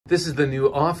This is the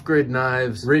new Off-Grid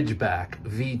Knives Ridgeback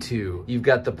V2. You've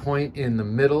got the point in the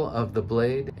middle of the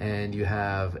blade, and you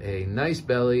have a nice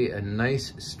belly, a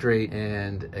nice straight,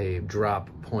 and a drop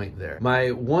point there.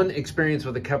 My one experience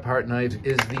with the Kephart knives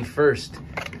is the first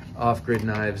Off-Grid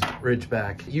Knives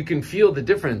Ridgeback. You can feel the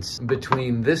difference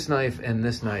between this knife and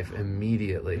this knife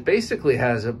immediately. It basically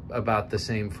has about the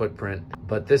same footprint,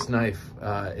 but this knife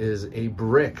is a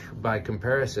brick by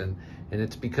comparison, and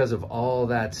it's because of all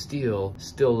that steel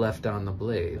still left on the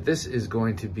blade. This is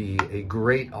going to be a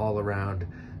great all-around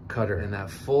cutter, and that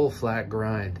full flat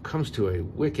grind comes to a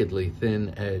wickedly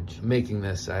thin edge, making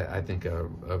this, I think, a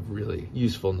really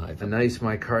useful knife. A nice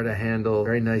micarta handle,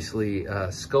 very nicely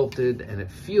sculpted, and it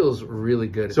feels really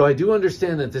good. So I do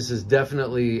understand that this is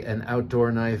definitely an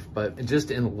outdoor knife, but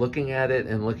just in looking at it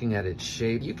and looking at its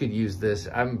shape, you could use this.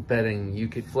 I'm betting you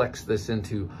could flex this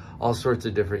into all sorts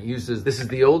of different uses. This is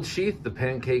the old sheath, the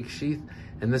pancake sheath,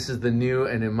 and this is the new,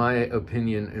 and in my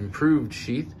opinion, improved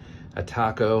sheath. A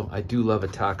taco. I do love a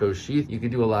taco sheath. You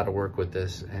can do a lot of work with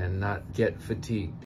this and not get fatigued.